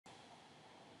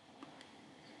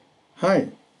Hi,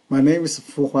 my name is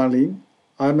Fu Hualin.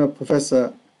 I'm a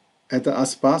professor at the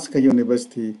Athabasca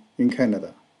University in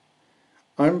Canada.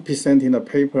 I'm presenting a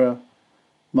paper,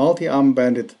 Multi-Armed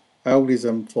Bandit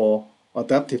Algorithm for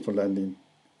Adaptive Learning.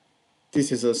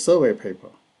 This is a survey paper.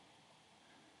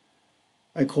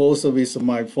 I co-author with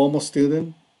my former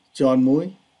student, John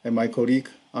Mui, and my colleague,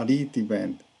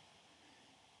 AIED.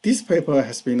 This paper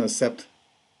has been accepted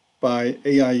by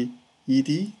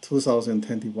AIED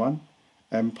 2021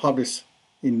 and published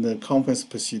in the conference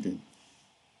proceeding.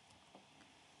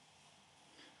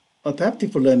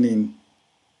 Adaptive learning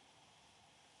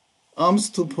aims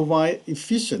to provide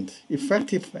efficient,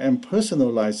 effective, and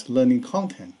personalized learning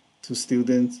content to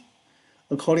students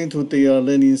according to their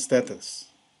learning status.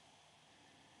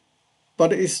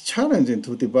 But it's challenging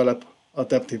to develop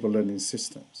adaptive learning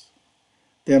systems.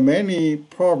 There are many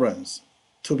problems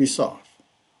to be solved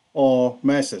or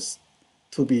methods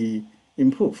to be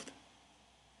improved,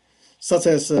 such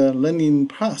as learning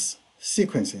path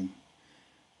sequencing,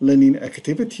 learning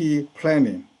activity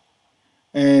planning,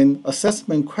 and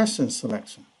assessment question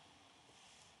selection.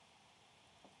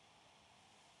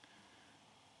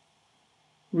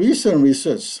 Recent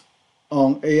research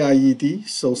on AIED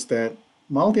shows that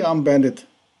multi-armed bandit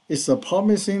is a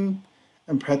promising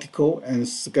and practical and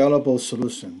scalable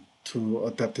solution to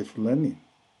adaptive learning.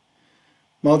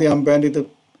 Multi-armed bandit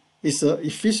is an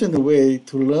efficient way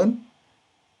to learn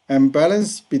and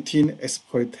balance between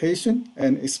exploitation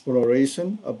and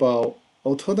exploration about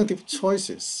alternative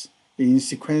choices in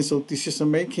sequential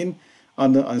decision-making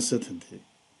under uncertainty.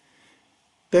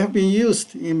 They have been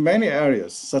used in many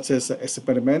areas, such as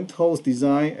experimental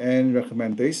design and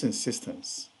recommendation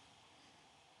systems.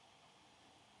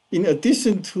 In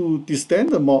addition to the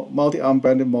standard multi-armed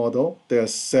bandit model, there are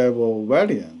several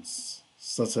variants,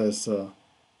 such as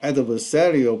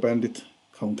adversarial bandit,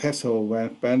 contextual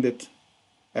bandit,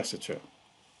 etc.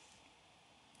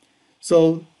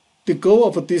 So the goal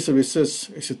of this research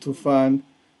is to find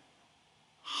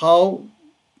how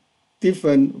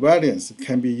different variants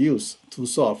can be used to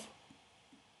solve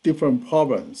different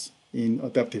problems in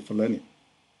adaptive learning.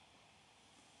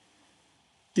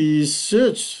 The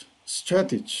search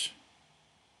strategy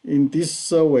in this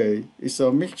survey is a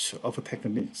mixture of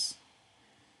techniques.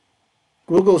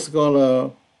 Google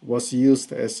Scholar was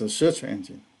used as a search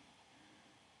engine.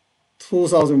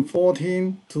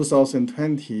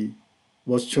 2014-2020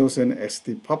 was chosen as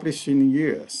the publishing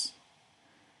years,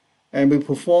 and we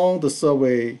performed the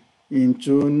survey in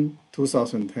June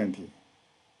 2020.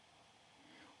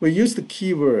 We used the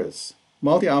keywords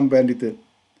multi-armed bandit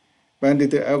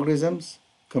algorithms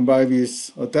combined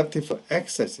with adaptive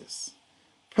accesses,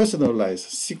 personalized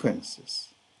sequences,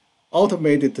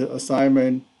 automated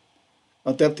assignment,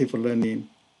 adaptive learning,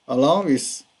 along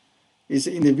with its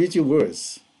individual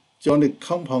words, joint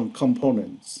compound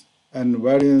components, and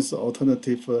various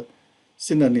alternative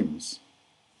synonyms.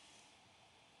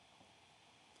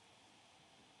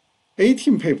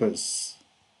 18 papers,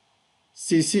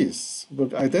 theses, were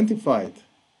identified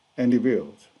and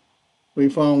reviewed. We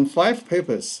found 5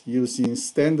 papers using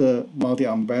standard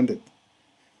multi-armed bandit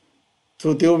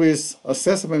to deal with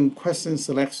assessment question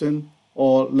selection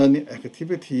or learning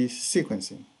activity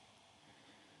sequencing.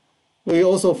 We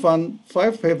also found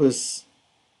 5 papers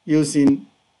using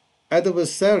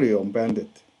adversarial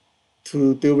bandit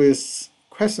to deal with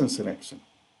question selection.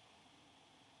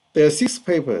 There are 6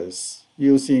 papers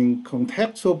using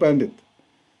contextual bandit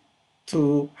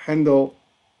to handle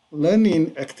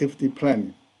learning activity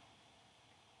planning.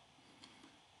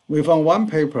 We found 1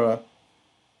 paper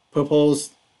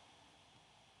proposed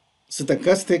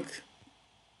stochastic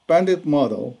bandit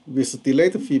model with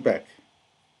delayed feedback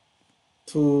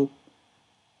to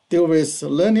deal with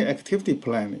learning activity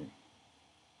planning.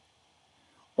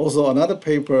 Also, another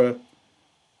paper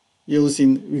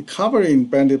using recovering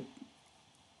bandit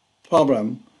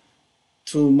problem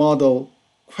to model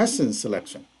question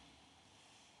selection.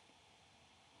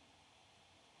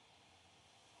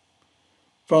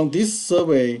 From this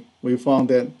survey, we found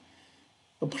that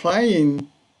applying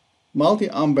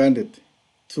multi-armed bandit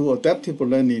to adaptive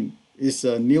learning is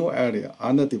a new area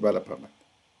under development.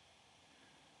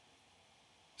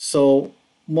 So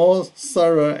more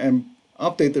thorough and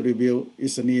updated review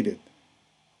is needed.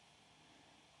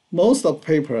 Most of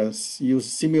papers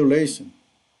use simulation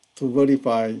to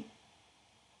verify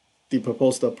the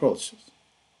proposed approaches.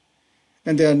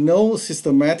 And there are no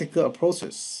systematic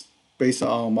approaches based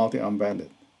on multi-armed bandit.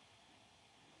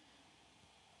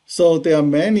 So there are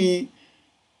many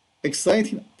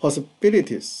exciting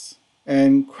possibilities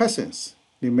and questions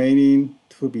remaining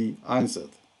to be answered.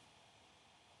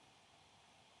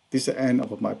 This is the end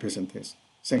of my presentation.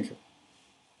 Thank you.